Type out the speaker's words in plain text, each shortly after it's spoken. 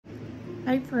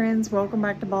Hey friends, welcome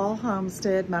back to Ball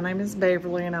Homestead. My name is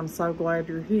Beverly and I'm so glad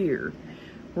you're here.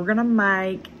 We're gonna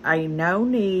make a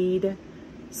no-knead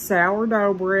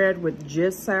sourdough bread with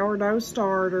just sourdough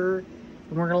starter.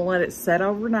 And we're gonna let it set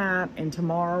overnight, and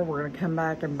tomorrow we're gonna come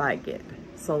back and bake it.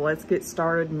 So let's get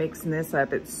started mixing this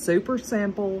up. It's super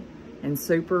simple and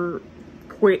super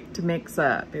quick to mix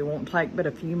up. It won't take but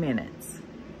a few minutes.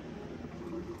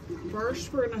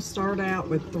 First, we're gonna start out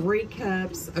with 3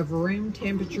 cups of room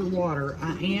temperature water.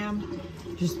 I am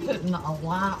just putting a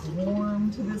light warm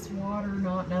to this water,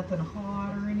 not nothing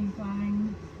hot or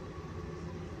anything.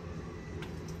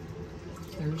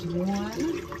 There's 1.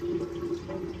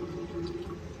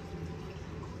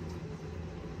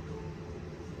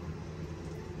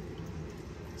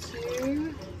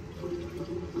 2.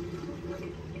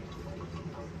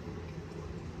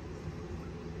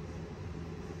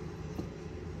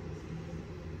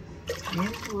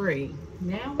 And 3.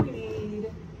 Now we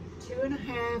need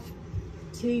 2.5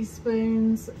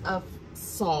 teaspoons of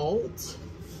salt.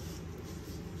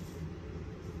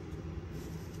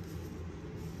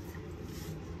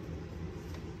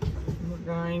 We're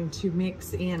going to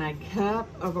mix in a cup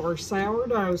of our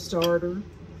sourdough starter.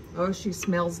 Oh, she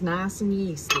smells nice and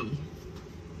yeasty.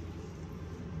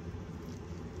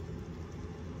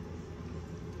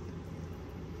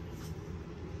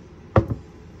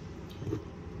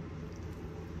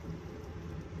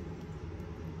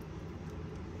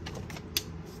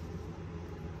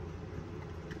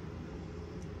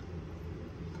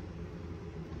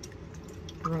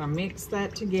 We're going to mix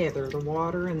that together, the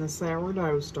water and the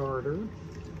sourdough starter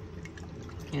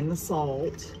and the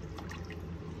salt.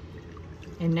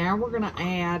 And now we're going to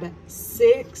add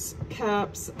 6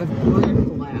 cups of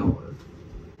room flour.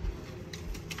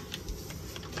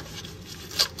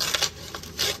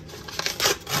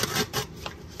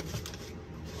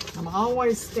 I'm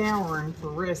always scouring for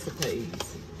recipes.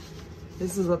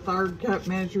 This is a 1/3 cup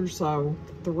measure, so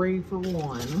 3 for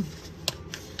 1.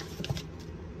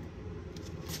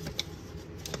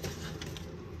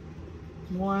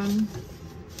 1,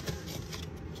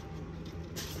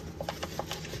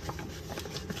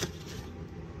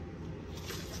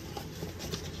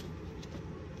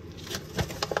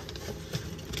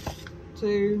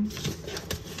 2,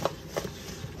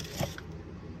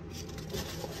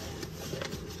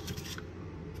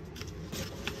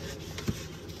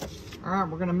 'Alright,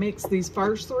 we're going to mix these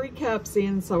first 3 cups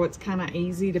in so it's kind of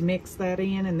easy to mix that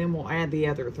in, and then we'll add the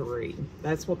other 3.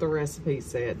 That's what the recipe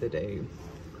said to do.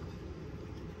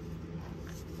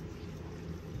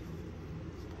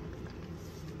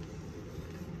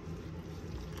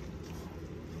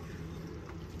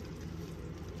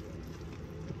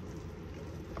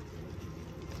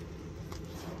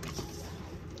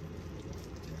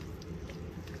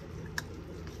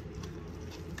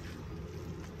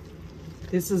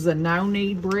 This is a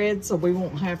no-knead bread, so we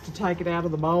won't have to take it out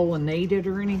of the bowl and knead it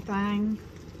or anything.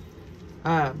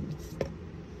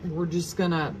 We're just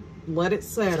gonna let it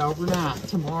set overnight.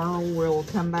 Tomorrow we'll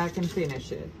come back and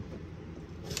finish it.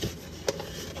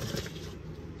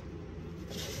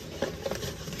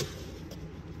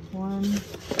 One.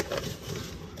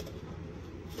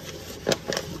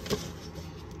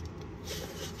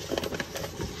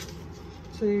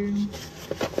 2.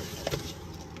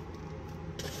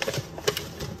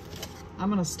 I'm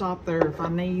gonna stop there. If I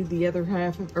need the other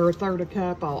half or a 1/3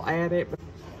 cup, I'll add it.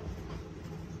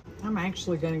 I'm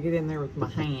actually gonna get in there with my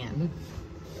hand.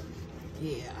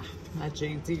 Yeah, much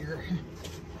easier.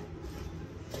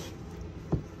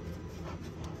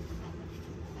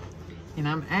 And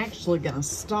I'm actually gonna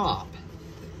stop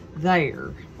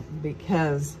there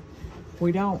because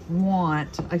we don't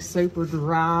want a super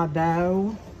dry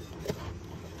dough.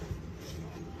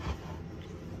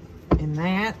 And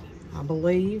that, I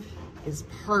believe, is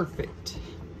perfect.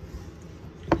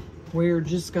 We're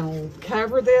just going to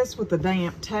cover this with a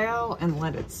damp towel and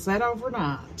let it set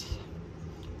overnight.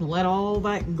 Let all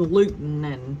that gluten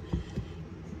and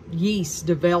yeast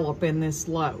develop in this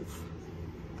loaf.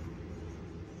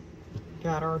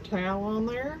 Got our towel on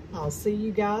there. I'll see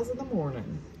you guys in the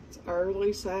morning. It's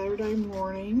early Saturday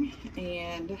morning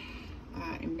and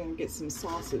I am going to get some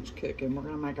sausage cooking. We're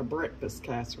going to make a breakfast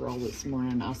casserole this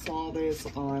morning. I saw this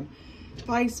on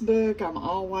Facebook. I'm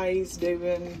always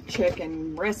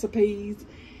checking recipes,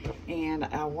 and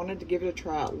I wanted to give it a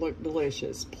try. It looked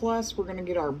delicious. Plus, we're going to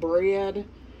get our bread.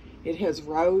 It has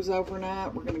rose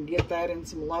overnight. We're going to get that in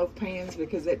some loaf pans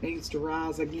because it needs to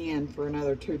rise again for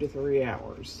another 2 to 3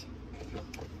 hours.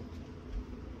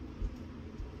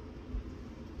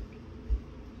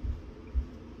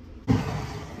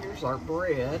 Here's our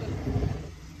bread.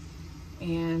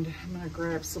 And I'm gonna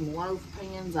grab some loaf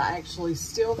pans. I actually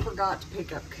still forgot to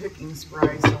pick up cooking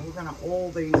spray, so we're gonna oil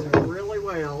these really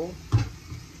well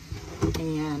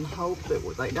and hope that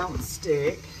they don't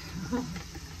stick. But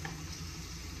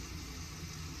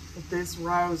this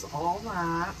rose all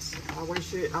night. I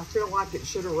feel like it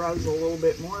should have rose a little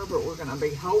bit more, but we're gonna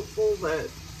be hopeful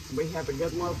that we have a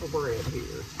good loaf of bread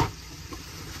here.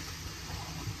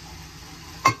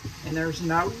 And there's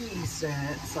no yeast in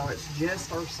it, so it's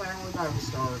just our sourdough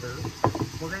starter.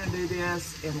 We're gonna do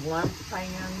this in loaf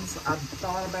pans. I've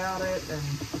thought about it, and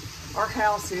our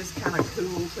house is kind of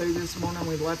cool too this morning.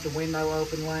 We left the window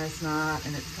open last night,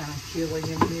 and it's kind of chilly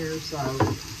in here, so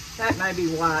that may be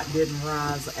why it didn't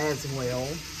rise as well.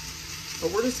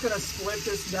 But we're just gonna split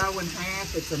this dough in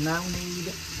half. It's a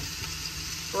no-knead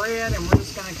bread, and we're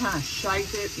just gonna kind of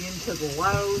shape it into the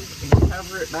loaf and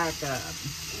cover it back up.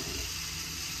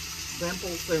 Simple,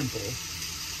 simple. It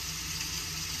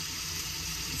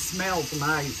smells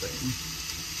amazing.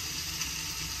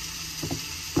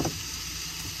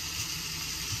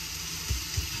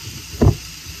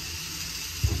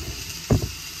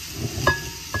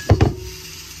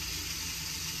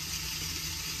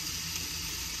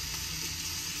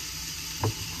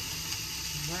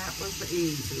 That was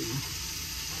easy.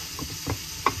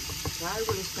 Okay,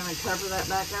 we're just going to cover that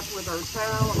back up with our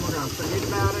towel, and we're going to forget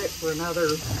about it for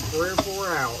another 3 or 4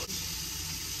 hours.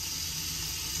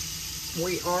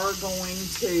 We are going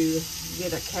to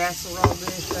get a casserole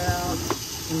dish out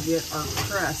and get our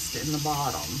crust in the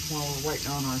bottom while we're waiting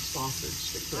on our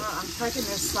sausage to cook. I'm taking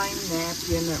this same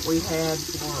napkin that we had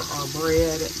for our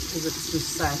bread because it's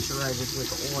just saturated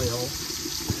with oil,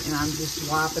 and I'm just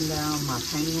wiping down my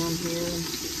pan here.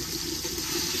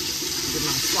 Give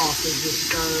my sausage a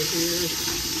stir here.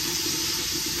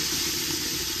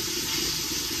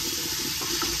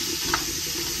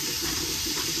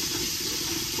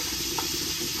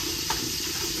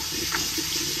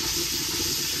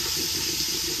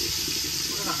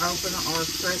 We're going to open our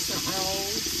crescent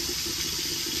rolls,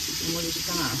 and we're just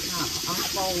going to kind of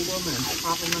unfold them and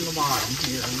pop them in the bottom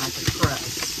here and make a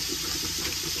crust.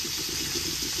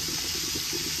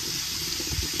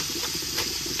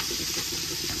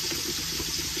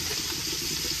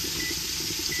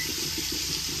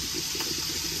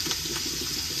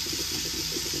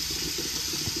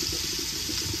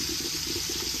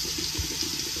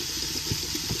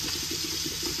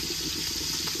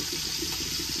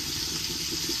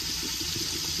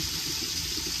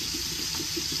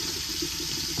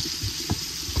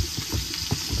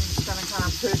 Kind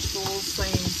of push the little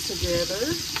seams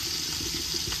together,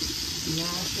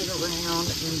 mash it around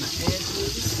in the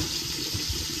edges.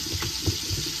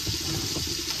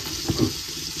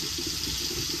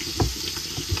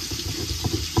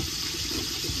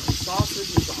 The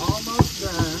sausage is almost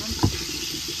done.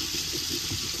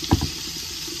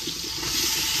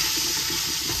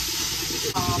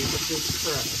 Top of this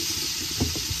crust.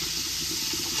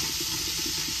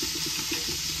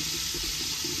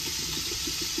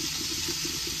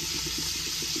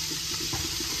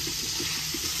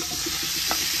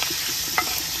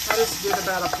 I just did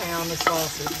about a pound of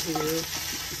sausage here.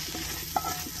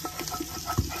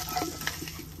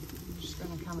 Just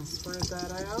going to kind of spread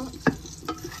that out.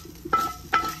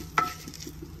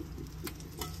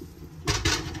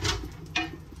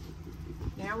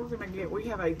 Now we're going to we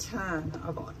have a ton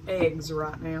of eggs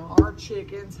right now. Our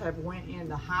chickens have went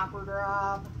into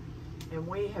hyperdrive, and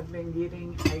we have been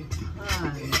getting a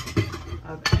ton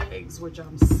of eggs, which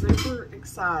I'm super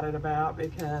excited about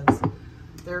because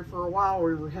there for a while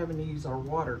we were having to use our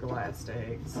water glassed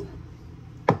eggs.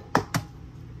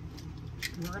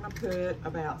 We're going to put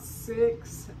about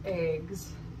 6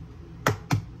 eggs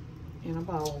in a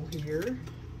bowl here.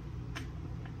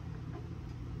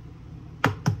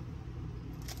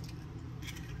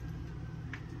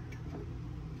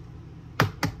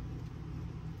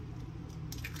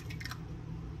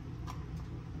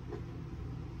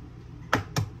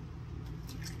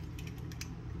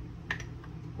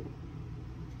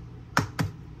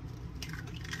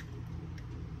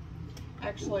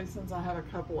 Actually, since I have a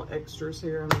couple of extras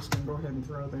here, I'm just going to go ahead and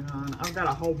throw them on. I've got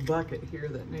a whole bucket here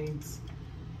that needs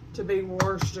to be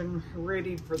washed and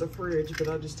ready for the fridge, but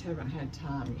I just haven't had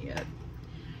time yet.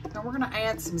 Now we're going to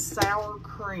add some sour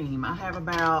cream. I have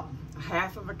about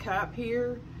 1/2 cup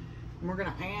here, and we're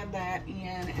going to add that in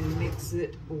and mix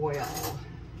it well.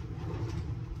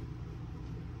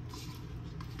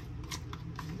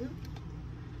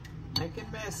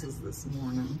 Making messes this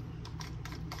morning.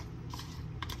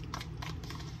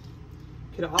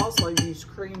 Could also use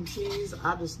cream cheese.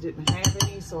 I just didn't have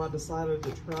any, so I decided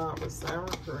to try it with sour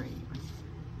cream.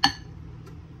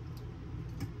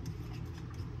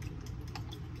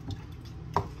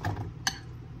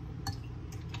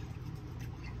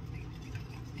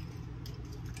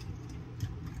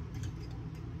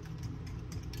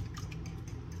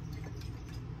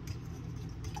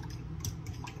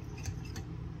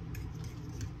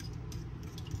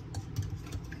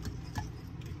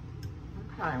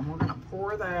 Okay, and we're gonna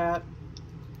pour that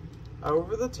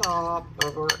over the top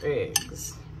of our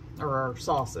eggs, or our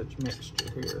sausage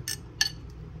mixture here.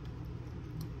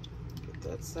 Get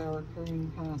that sour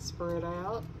cream kind of spread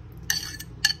out.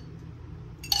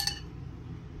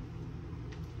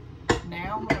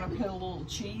 Now we're gonna put a little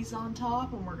cheese on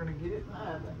top and we're gonna get it in the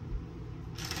oven.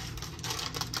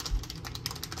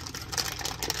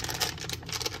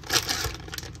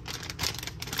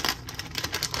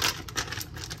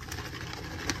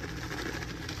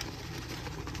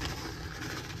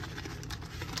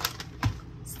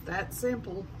 It's that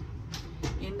simple.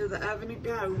 Into the oven it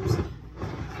goes.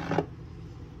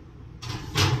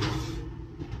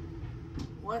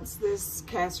 Once this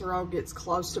casserole gets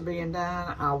close to being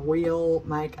done, I will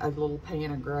make a little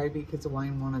pan of gravy because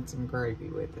Wayne wanted some gravy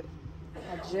with it.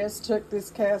 I just took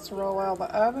this casserole out of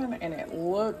the oven and it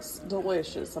looks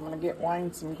delicious. I'm gonna get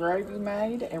Wayne some gravy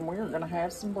made and we're gonna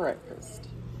have some breakfast.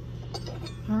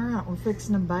 All right, we're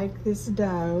fixing to bake this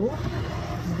dough.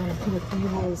 I'm gonna put a few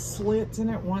little slits in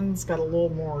it. One's got a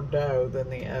little more dough than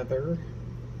the other.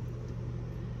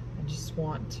 I just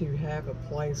want to have a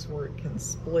place where it can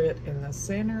split in the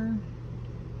center.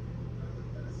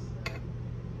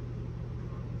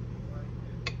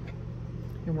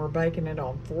 And we're baking it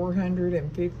on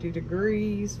 450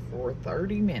 degrees for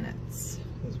 30 minutes,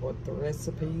 is what the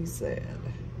recipe said.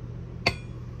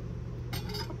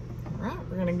 All right,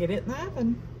 we're gonna get it in the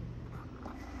oven.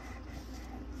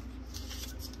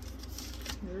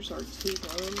 Here's our 2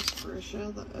 loaves fresh out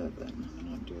of the oven. I'm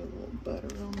gonna do a little butter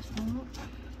on top.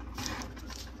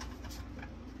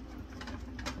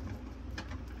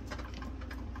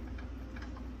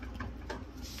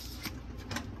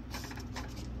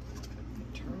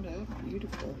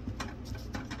 Beautiful.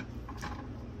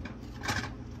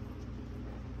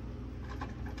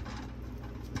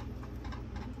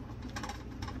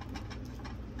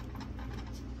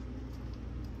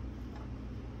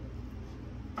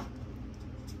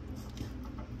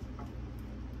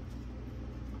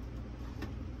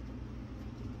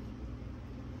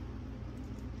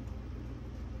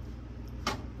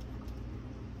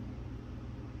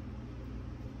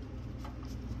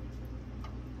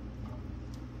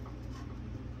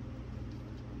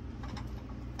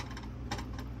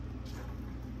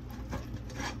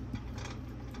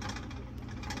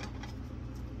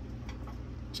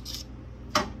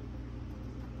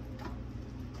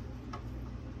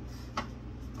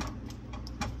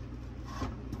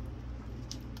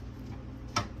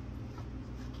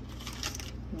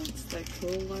 Once they cool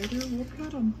later, we'll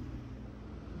cut them.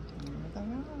 There they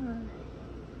are.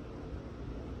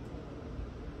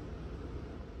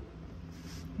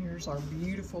 Here's our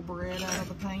beautiful bread out of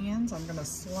the pans. I'm gonna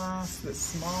slice this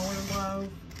smaller loaf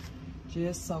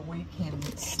just so we can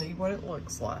see what it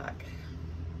looks like.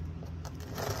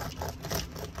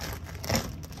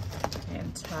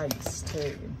 And taste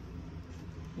too.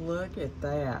 Look at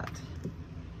that.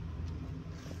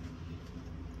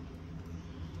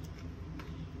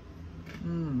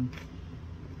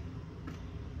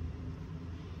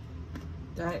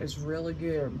 That is really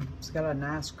good. It's got a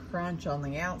nice crunch on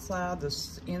the outside.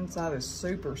 This inside is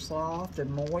super soft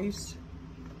and moist.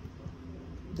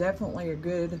 Definitely a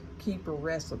good keeper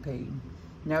recipe.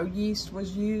 No yeast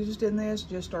was used in this,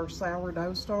 just our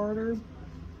sourdough starter.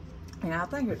 And I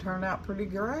think it turned out pretty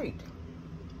great.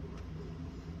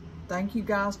 Thank you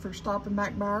guys for stopping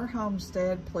back by our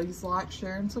homestead. Please like,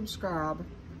 share, and subscribe.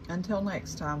 Until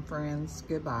next time, friends,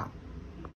 goodbye.